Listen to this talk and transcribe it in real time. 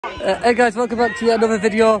Hey guys, welcome back to another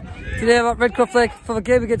video. Today I'm at Redcar Athletic for the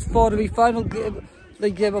game against Thornaby, final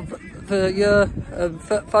league game of the year,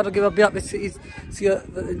 final game I'll be at this year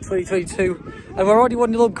in 2022. And we're already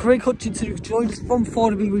 1-0 up. Craig Hutchinson, who joined us from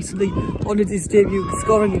Thornaby recently, on his debut,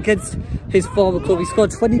 scoring against his former club. He scored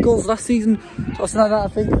 20 goals last season, or something like that. I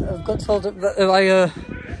think I've got told that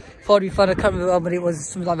Thornaby fan, I can't remember how many it was,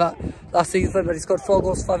 something like that last season, but he scored 4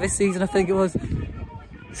 goals for this season, I think it was.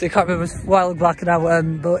 So you can't remember, it's a while back now,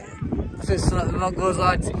 but I think it's along those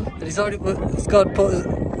lines. And he's already scored, put us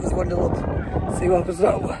 1-0 up. See what happens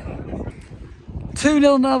now.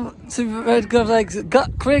 2-0 now to Redcar Athletic.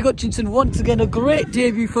 Got Craig Hutchinson once again, a great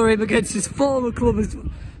debut for him against his former club.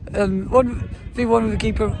 1v1 with the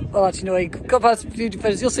keeper. Well, actually, no, he got past a few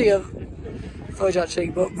defenders. You'll see a footage actually,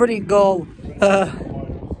 but brilliant goal.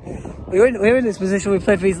 We were in this position, we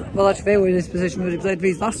played these, well actually they were in this position when we played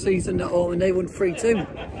these last season at home and they won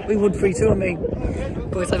 3-2. We won 3-2 I mean.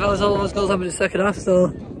 But it's like that was all those goals happened in the second half,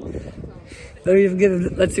 so very even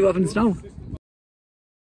given. Let's see what happens now.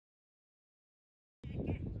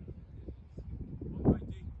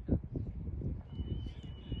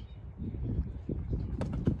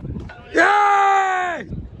 Yeah!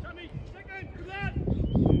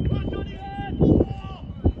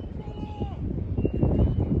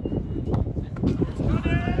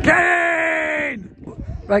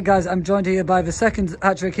 Right guys, I'm joined here by the second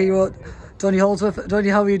hat-trick hero, Donny Holdsworth. Donny,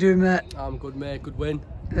 how are you doing, mate? I'm good, mate. Good win.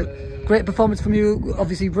 Great performance from you.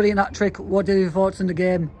 Obviously, brilliant hat-trick. What are your thoughts on the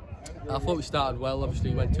game? I thought we started well.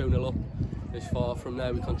 Obviously, we went 2-0 up. This far from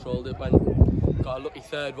there, we controlled it. Got a lucky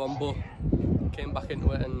third one, but came back into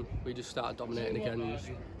it and we just started dominating again and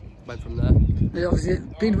just went from there. Yeah, obviously,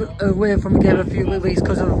 been away from the game a few weeks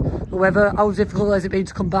because of the weather. How difficult has it been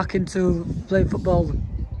to come back into playing football?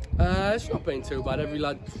 It's not been too bad. Every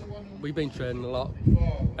lad, we've been training a lot.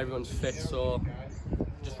 Everyone's fit, so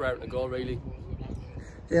just raring to go, really.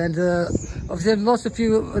 Yeah, and obviously, I've lost a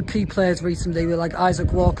few key players recently, with like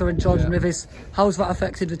Isaac Walker and Jordan Rivers. How's that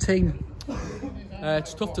affected the team?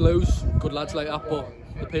 It's tough to lose good lads like that, but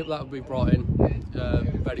the people that we brought in,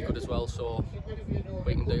 very good as well. So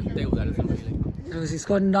we can deal with anything, really. He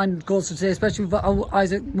scored 9 goals today, especially with how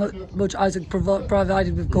much Isaac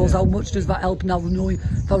provided with goals. How much does that help now, knowing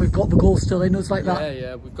that we've got the goals still in us like that?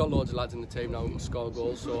 Yeah, we've got loads of lads in the team now who can score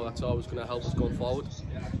goals, so that's always going to help us going forward.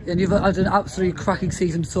 And you've had an absolutely cracking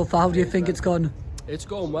season so far. How do you think it's gone? It's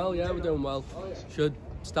going well, yeah, we're doing well. Should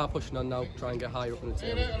start pushing on now, try and get higher up in the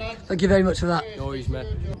table. Thank you very much for that. No worries, mate.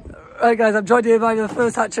 Right guys, I'm joined here by the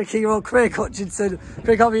first hat-trick hero, Craig Hutchinson.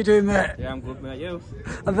 Craig, how are you doing, mate? Yeah, I'm good, mate. You?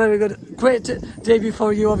 I'm very good. Great debut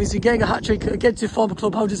for you, obviously. Getting a hat-trick against your former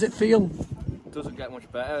club, how does it feel? It doesn't get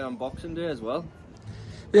much better on Boxing Day as well.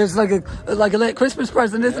 Yeah, it's like a late Christmas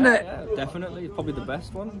present, isn't it? Yeah, definitely. Probably the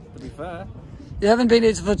best one, to be fair. You haven't been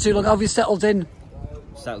here for too long. How have you settled in?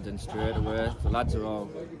 Settled in straight away. The lads are all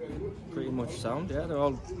pretty much sound, yeah. They're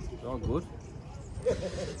all good.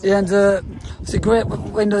 Yeah, and it's a great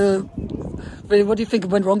when what do you think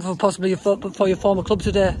went wrong for possibly for your former club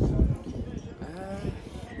today?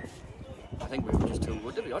 I think we were just too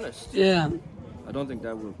good, to be honest. Yeah. I don't think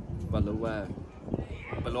they were below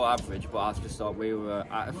average, but I just thought we were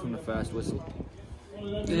at it from the first whistle.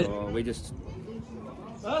 Yeah. So we just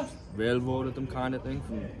railroaded them, kind of thing,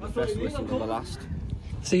 from the first whistle to the last.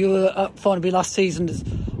 So you were at Thornaby last season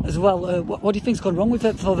as well. What do you think's gone wrong with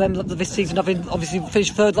it for them this season? Having obviously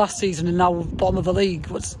finished third last season and now bottom of the league.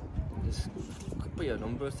 There could be a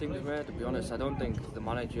number of things, mate. To be honest, I don't think the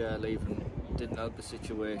manager leaving didn't help the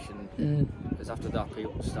situation. Because after that,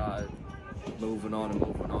 people started moving on.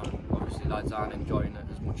 Obviously, lads aren't enjoying it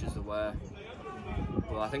as much as they were.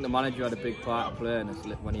 But I think the manager had a big part to play in it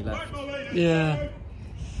when he left. Yeah.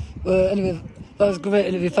 Well, anyway, that was a great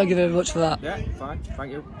interview. Thank you very much for that. Yeah, fine.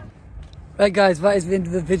 Thank you. Right guys, that is the end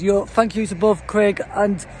of the video. Thank you to both Craig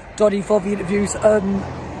and Donny for the interviews.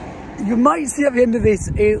 You might see at the end of this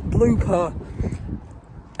a blooper.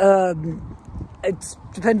 It's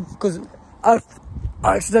depending, because I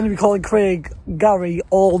accidentally been calling Craig Gary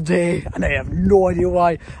all day and I have no idea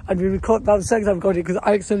why. And we recorded, that was the second time I recorded it because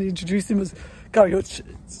I accidentally introduced him as Gary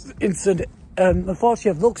Hutchinson.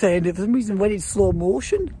 Unfortunately I've looked at it and for some reason when it's slow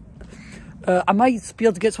motion. I might be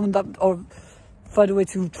able to get someone that, or find a way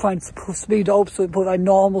to try and speed it up so it put like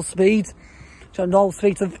normal speed. So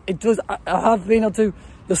it does, I have been able to,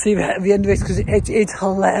 you'll see at the end of this because it's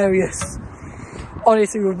hilarious.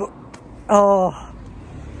 Honestly,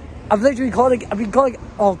 I've literally been calling,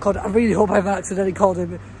 oh god, I really hope I haven't accidentally called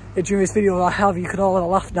him during this video. I have, you can all have a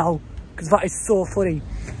laugh now because that is so funny.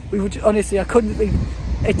 Honestly, I couldn't be,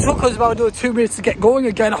 it took us about another 2 minutes to get going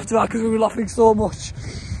again after that because we were laughing so much.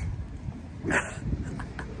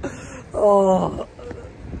 Oh,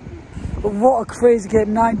 but what a crazy game,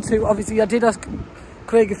 9-2. Obviously, I did ask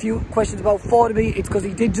Craig a few questions about Thornaby. It's because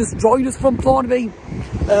he did just join us from Thornaby.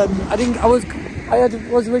 I was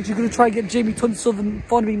originally going to try and get Jamie Tunstall, the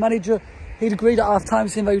Thornaby manager. He'd agreed at half time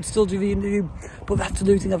saying that he would still do the interview, but after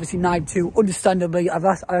losing obviously 9-2, understandably, I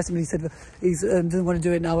asked him and he said that he doesn't want to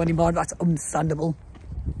do it now anymore, and that's understandable.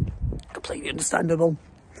 Completely understandable.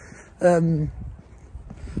 But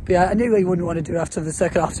yeah, I knew he wouldn't want to do it after the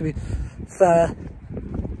second half, to be fair.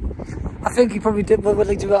 I think he probably did what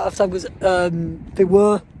they do at half time because they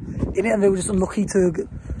were in it and they were just unlucky to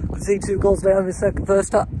concede 2 goals later in the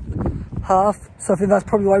first half. So I think that's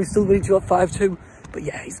probably why we're still winning 5-2. But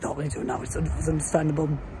yeah, he's not going to do it now, it's understandable.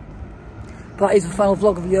 But that is the final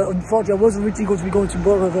vlog of the year. Unfortunately, I was originally going to be going to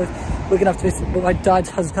Borough Wigan after this, but my dad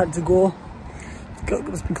has had to go.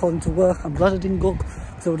 He's been calling to work. I'm glad I didn't go,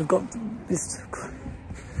 because I would have got missed.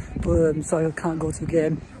 But I'm sorry, I can't go to the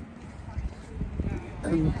game.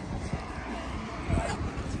 But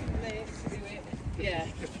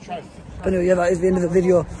anyway, yeah, that is the end of the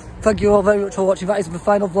video. Thank you all very much for watching. That is the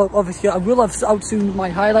final vlog of this year. I will have out soon my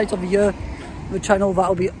highlights of the year. The channel,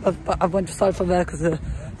 that'll be, I went to start from there because a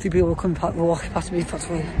few people were coming were walking past me, that's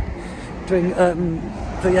why doing,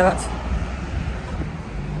 but yeah, that's,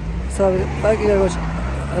 so thank you very much.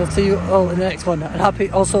 I'll see you all in the next one, and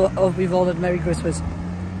also hope you've all had a Merry Christmas.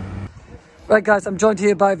 Right guys, I'm joined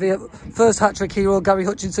here by the first hat-trick hero, Gary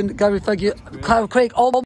Hutchinson. Gary, thank you. Craig, all